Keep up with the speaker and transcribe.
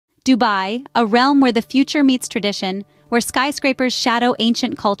Dubai, a realm where the future meets tradition, where skyscrapers shadow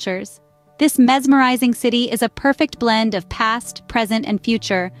ancient cultures. This mesmerizing city is a perfect blend of past, present, and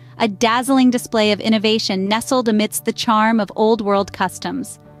future, a dazzling display of innovation nestled amidst the charm of old-world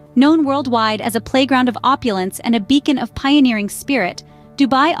customs. Known worldwide as a playground of opulence and a beacon of pioneering spirit,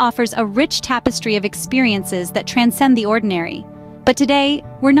 Dubai offers a rich tapestry of experiences that transcend the ordinary. But today,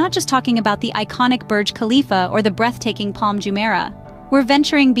 we're not just talking about the iconic Burj Khalifa or the breathtaking Palm Jumeirah. We're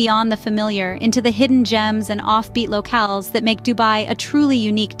venturing beyond the familiar into the hidden gems and offbeat locales that make Dubai a truly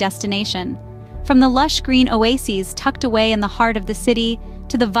unique destination. From the lush green oases tucked away in the heart of the city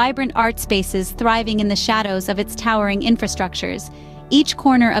to the vibrant art spaces thriving in the shadows of its towering infrastructures, each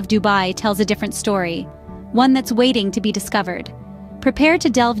corner of Dubai tells a different story, one that's waiting to be discovered. Prepare to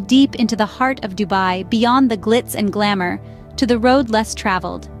delve deep into the heart of Dubai, beyond the glitz and glamour, to the road less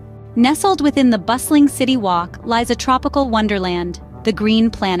traveled. Nestled within the bustling city walk lies a tropical wonderland, the Green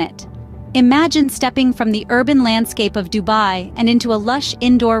Planet. Imagine stepping from the urban landscape of Dubai and into a lush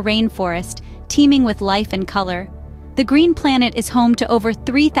indoor rainforest teeming with life and color. The Green Planet is home to over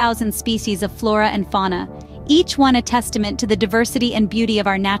 3,000 species of flora and fauna, each one a testament to the diversity and beauty of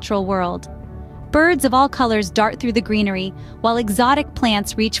our natural world. Birds of all colors dart through the greenery, while exotic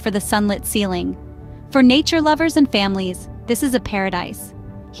plants reach for the sunlit ceiling. For nature lovers and families, this is a paradise.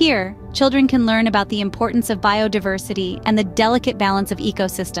 Here, children can learn about the importance of biodiversity and the delicate balance of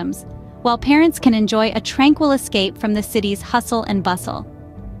ecosystems, while parents can enjoy a tranquil escape from the city's hustle and bustle.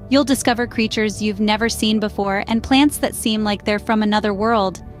 You'll discover creatures you've never seen before and plants that seem like they're from another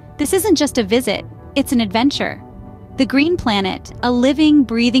world. This isn't just a visit, it's an adventure. The Green Planet, a living,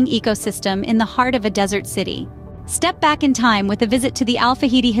 breathing ecosystem in the heart of a desert city. Step back in time with a visit to the Al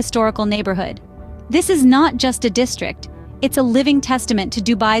Fahidi historical neighborhood. This is not just a district, it's a living testament to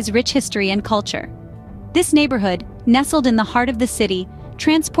Dubai's rich history and culture. This neighborhood, nestled in the heart of the city,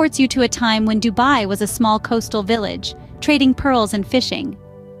 transports you to a time when Dubai was a small coastal village, trading pearls and fishing.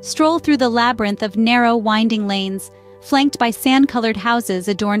 Stroll through the labyrinth of narrow, winding lanes, flanked by sand-colored houses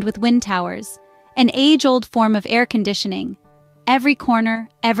adorned with wind towers, an age-old form of air conditioning. Every corner,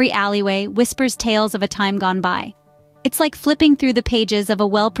 every alleyway whispers tales of a time gone by. It's like flipping through the pages of a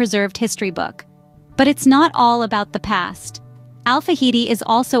well-preserved history book. But it's not all about the past. Al Fahidi is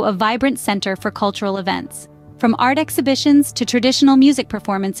also a vibrant center for cultural events. From art exhibitions to traditional music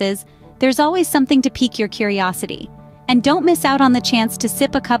performances, there's always something to pique your curiosity. And don't miss out on the chance to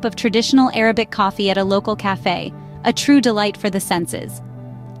sip a cup of traditional Arabic coffee at a local cafe, a true delight for the senses.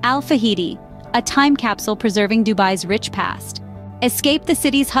 Al Fahidi, a time capsule preserving Dubai's rich past. Escape the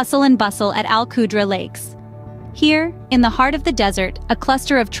city's hustle and bustle at Al Qudra Lakes. Here, in the heart of the desert, a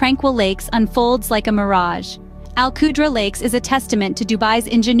cluster of tranquil lakes unfolds like a mirage. Al Qudra Lakes is a testament to Dubai's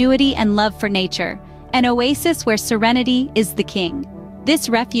ingenuity and love for nature, an oasis where serenity is the king. This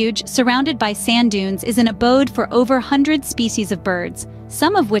refuge, surrounded by sand dunes, is an abode for over 100 species of birds,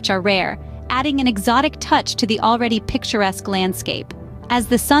 some of which are rare, adding an exotic touch to the already picturesque landscape. As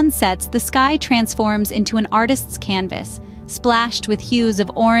the sun sets, the sky transforms into an artist's canvas, splashed with hues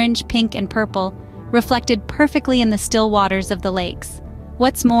of orange, pink, and purple, reflected perfectly in the still waters of the lakes.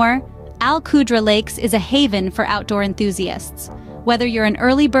 What's more, Al Qudra Lakes is a haven for outdoor enthusiasts. Whether you're an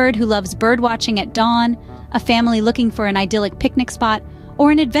early bird who loves birdwatching at dawn, a family looking for an idyllic picnic spot,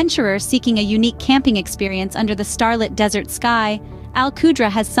 or an adventurer seeking a unique camping experience under the starlit desert sky, Al Qudra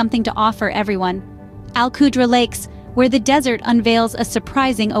has something to offer everyone. Al Qudra Lakes, where the desert unveils a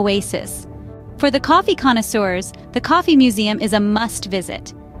surprising oasis. For the coffee connoisseurs, the Coffee Museum is a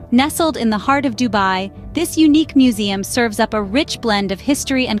must-visit. Nestled in the heart of Dubai, this unique museum serves up a rich blend of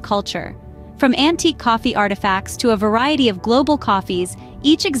history and culture. From antique coffee artifacts to a variety of global coffees,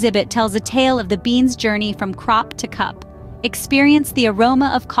 each exhibit tells a tale of the bean's journey from crop to cup. Experience the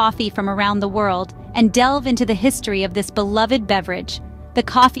aroma of coffee from around the world and delve into the history of this beloved beverage, the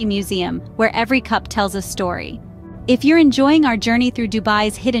Coffee Museum, where every cup tells a story. If you're enjoying our journey through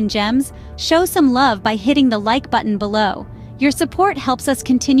Dubai's hidden gems, show some love by hitting the like button below. Your support helps us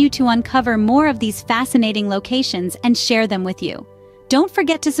continue to uncover more of these fascinating locations and share them with you. Don't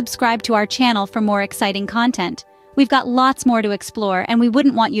forget to subscribe to our channel for more exciting content. We've got lots more to explore and we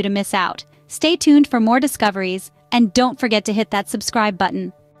wouldn't want you to miss out. Stay tuned for more discoveries, and don't forget to hit that subscribe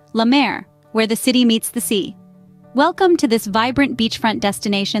button. La Mer, where the city meets the sea. Welcome to this vibrant beachfront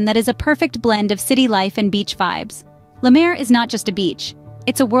destination that is a perfect blend of city life and beach vibes. La Mer is not just a beach,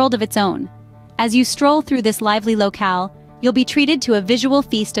 it's a world of its own. As you stroll through this lively locale, you'll be treated to a visual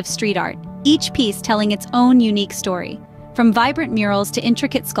feast of street art, each piece telling its own unique story. From vibrant murals to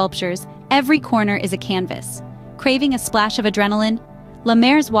intricate sculptures, every corner is a canvas. Craving a splash of adrenaline? La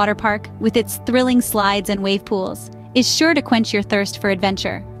Mer's water park, with its thrilling slides and wave pools, is sure to quench your thirst for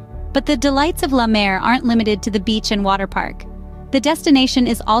adventure. But the delights of La Mer aren't limited to the beach and water park. The destination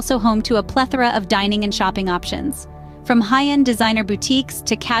is also home to a plethora of dining and shopping options. From high-end designer boutiques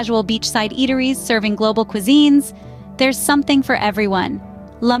to casual beachside eateries serving global cuisines, there's something for everyone.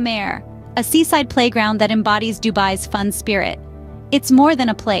 La Mer, a seaside playground that embodies Dubai's fun spirit. It's more than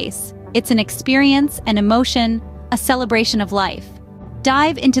a place. It's an experience, an emotion, a celebration of life.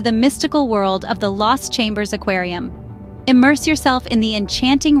 Dive into the mystical world of the Lost Chambers Aquarium. Immerse yourself in the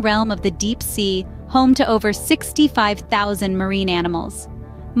enchanting realm of the deep sea, home to over 65,000 marine animals.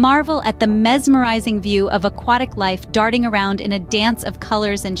 Marvel at the mesmerizing view of aquatic life darting around in a dance of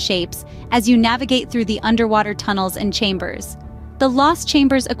colors and shapes as you navigate through the underwater tunnels and chambers. The Lost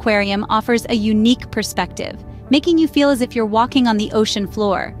Chambers Aquarium offers a unique perspective, making you feel as if you're walking on the ocean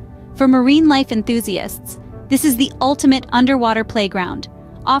floor. For marine life enthusiasts, this is the ultimate underwater playground,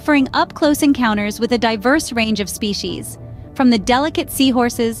 offering up-close encounters with a diverse range of species, from the delicate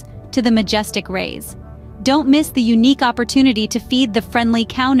seahorses to the majestic rays. Don't miss the unique opportunity to feed the friendly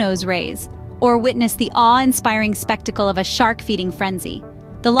cownose rays, or witness the awe-inspiring spectacle of a shark-feeding frenzy.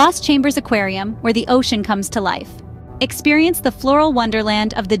 The Lost Chambers Aquarium, where the ocean comes to life. Experience the floral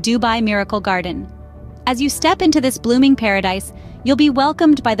wonderland of the Dubai Miracle Garden. As you step into this blooming paradise, you'll be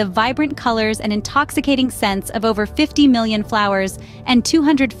welcomed by the vibrant colors and intoxicating scents of over 50 million flowers and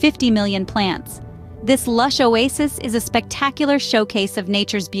 250 million plants. This lush oasis is a spectacular showcase of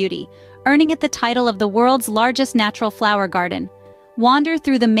nature's beauty, earning it the title of the world's largest natural flower garden. Wander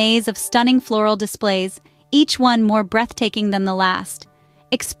through the maze of stunning floral displays, each one more breathtaking than the last.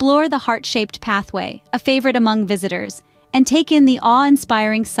 Explore the heart-shaped pathway, a favorite among visitors, and take in the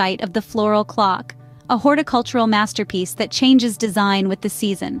awe-inspiring sight of the floral clock, a horticultural masterpiece that changes design with the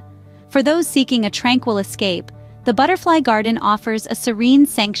season. For those seeking a tranquil escape, the Butterfly Garden offers a serene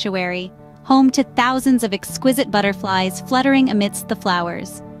sanctuary, home to thousands of exquisite butterflies fluttering amidst the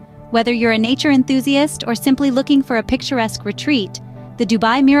flowers. Whether you're a nature enthusiast or simply looking for a picturesque retreat, the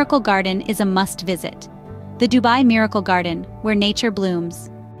Dubai Miracle Garden is a must-visit. The Dubai Miracle Garden, where nature blooms.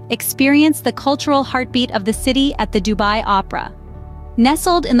 Experience the cultural heartbeat of the city at the Dubai Opera.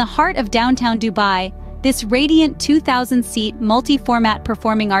 Nestled in the heart of downtown Dubai, this radiant 2,000-seat multi-format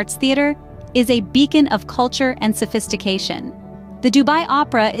performing arts theater is a beacon of culture and sophistication. The Dubai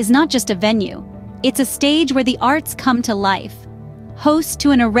Opera is not just a venue, it's a stage where the arts come to life. Host to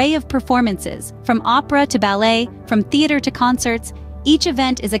an array of performances, from opera to ballet, from theater to concerts, each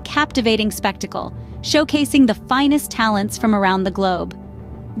event is a captivating spectacle, showcasing the finest talents from around the globe.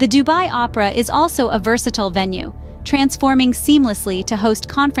 The Dubai Opera is also a versatile venue, transforming seamlessly to host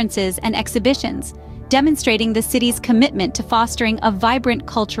conferences and exhibitions, demonstrating the city's commitment to fostering a vibrant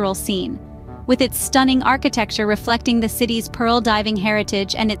cultural scene. With its stunning architecture reflecting the city's pearl diving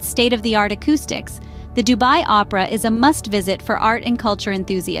heritage and its state-of-the-art acoustics, the Dubai Opera is a must-visit for art and culture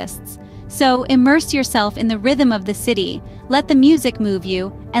enthusiasts. So immerse yourself in the rhythm of the city, let the music move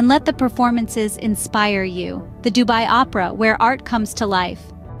you, and let the performances inspire you. The Dubai Opera, where art comes to life.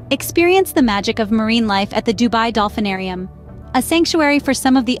 Experience the magic of marine life at the Dubai Dolphinarium. A sanctuary for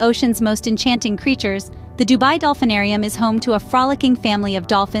some of the ocean's most enchanting creatures, the Dubai Dolphinarium is home to a frolicking family of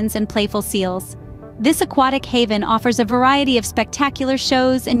dolphins and playful seals. This aquatic haven offers a variety of spectacular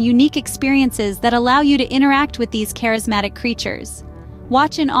shows and unique experiences that allow you to interact with these charismatic creatures.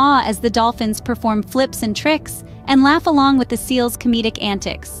 Watch in awe as the dolphins perform flips and tricks, and laugh along with the seals' comedic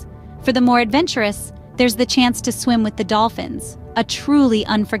antics. For the more adventurous, there's the chance to swim with the dolphins, a truly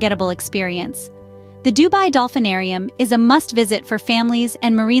unforgettable experience. The Dubai Dolphinarium is a must-visit for families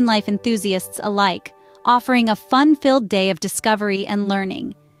and marine life enthusiasts alike, offering a fun-filled day of discovery and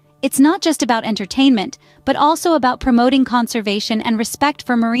learning. It's not just about entertainment, but also about promoting conservation and respect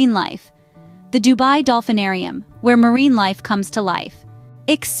for marine life. The Dubai Dolphinarium, where marine life comes to life.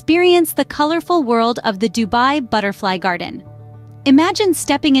 Experience the colorful world of the Dubai Butterfly Garden. Imagine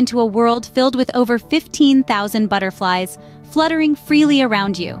stepping into a world filled with over 15,000 butterflies fluttering freely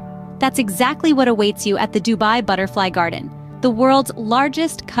around you. That's exactly what awaits you at the Dubai Butterfly Garden, the world's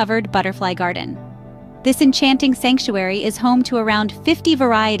largest covered butterfly garden. This enchanting sanctuary is home to around 50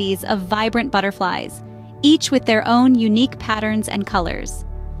 varieties of vibrant butterflies, each with their own unique patterns and colors.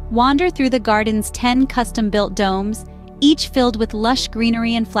 Wander through the garden's 10 custom-built domes, each filled with lush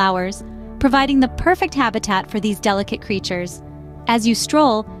greenery and flowers, providing the perfect habitat for these delicate creatures. As you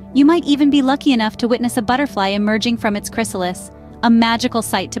stroll, you might even be lucky enough to witness a butterfly emerging from its chrysalis, a magical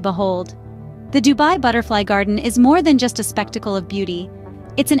sight to behold. The Dubai Butterfly Garden is more than just a spectacle of beauty.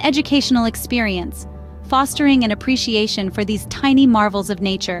 It's an educational experience, fostering an appreciation for these tiny marvels of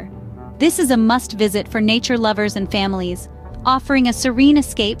nature. This is a must-visit for nature lovers and families, offering a serene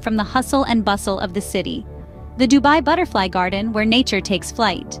escape from the hustle and bustle of the city. The Dubai Butterfly Garden, where nature takes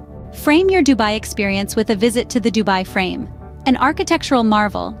flight. Frame your Dubai experience with a visit to the Dubai Frame. An architectural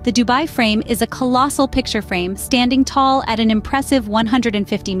marvel, the Dubai Frame is a colossal picture frame standing tall at an impressive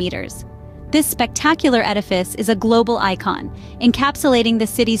 150 meters. This spectacular edifice is a global icon, encapsulating the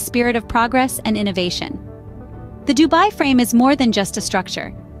city's spirit of progress and innovation. The Dubai Frame is more than just a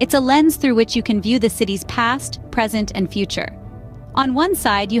structure. It's a lens through which you can view the city's past, present, and future. On one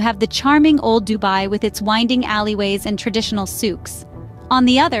side, you have the charming old Dubai with its winding alleyways and traditional souks. On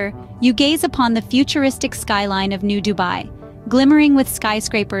the other, you gaze upon the futuristic skyline of New Dubai, glimmering with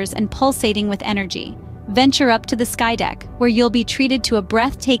skyscrapers and pulsating with energy. Venture up to the skydeck, where you'll be treated to a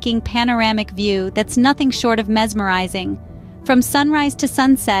breathtaking panoramic view that's nothing short of mesmerizing. From sunrise to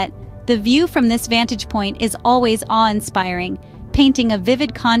sunset, the view from this vantage point is always awe-inspiring, painting a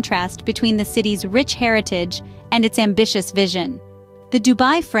vivid contrast between the city's rich heritage and its ambitious vision. The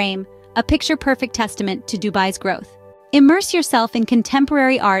Dubai Frame, a picture-perfect testament to Dubai's growth. Immerse yourself in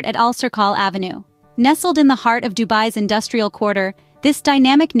contemporary art at Al Sirkal Avenue. Nestled in the heart of Dubai's industrial quarter, this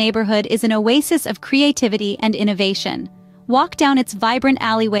dynamic neighborhood is an oasis of creativity and innovation. Walk down its vibrant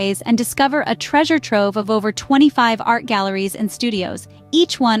alleyways and discover a treasure trove of over 25 art galleries and studios,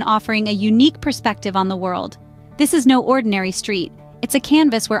 each one offering a unique perspective on the world. This is no ordinary street. It's a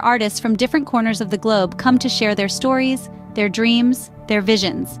canvas where artists from different corners of the globe come to share their stories, their dreams, their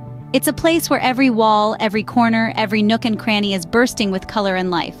visions. It's a place where every wall, every corner, every nook and cranny is bursting with color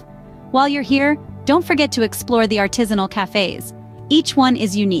and life. While you're here, don't forget to explore the artisanal cafes. Each one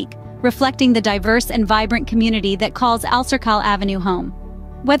is unique, reflecting the diverse and vibrant community that calls Al Sirkal Avenue home.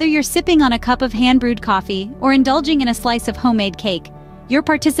 Whether you're sipping on a cup of hand-brewed coffee or indulging in a slice of homemade cake, you're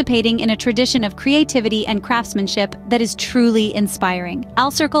participating in a tradition of creativity and craftsmanship that is truly inspiring.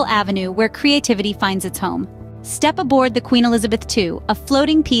 Al Sirkal Avenue, where creativity finds its home. Step aboard the Queen Elizabeth II, a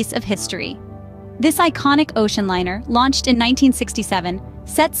floating piece of history. This iconic ocean liner, launched in 1967,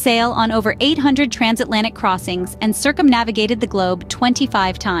 set sail on over 800 transatlantic crossings and circumnavigated the globe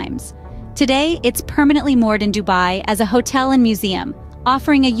 25 times. Today, it's permanently moored in Dubai as a hotel and museum,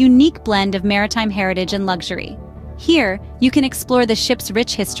 offering a unique blend of maritime heritage and luxury. Here, you can explore the ship's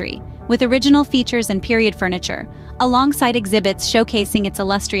rich history, with original features and period furniture, alongside exhibits showcasing its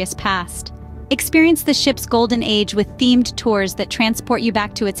illustrious past. Experience the ship's golden age with themed tours that transport you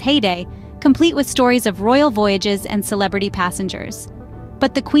back to its heyday, complete with stories of royal voyages and celebrity passengers.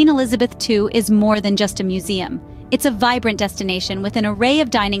 But the Queen Elizabeth II is more than just a museum. It's a vibrant destination with an array of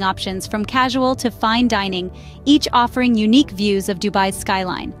dining options from casual to fine dining, each offering unique views of Dubai's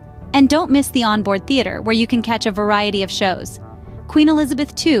skyline. And don't miss the onboard theater, where you can catch a variety of shows. Queen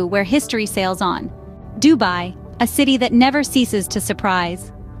Elizabeth II, where history sails on. Dubai, a city that never ceases to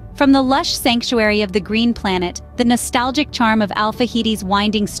surprise. From the lush sanctuary of the Green Planet, the nostalgic charm of Al Fahid's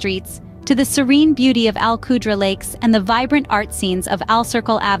winding streets, to the serene beauty of Al Qudra Lakes and the vibrant art scenes of Al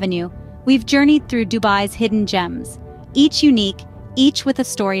Sirkal Avenue, we've journeyed through Dubai's hidden gems, each unique, each with a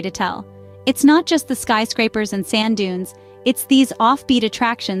story to tell. It's not just the skyscrapers and sand dunes, it's these offbeat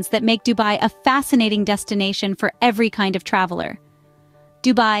attractions that make Dubai a fascinating destination for every kind of traveler.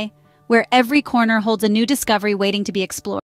 Dubai, where every corner holds a new discovery waiting to be explored.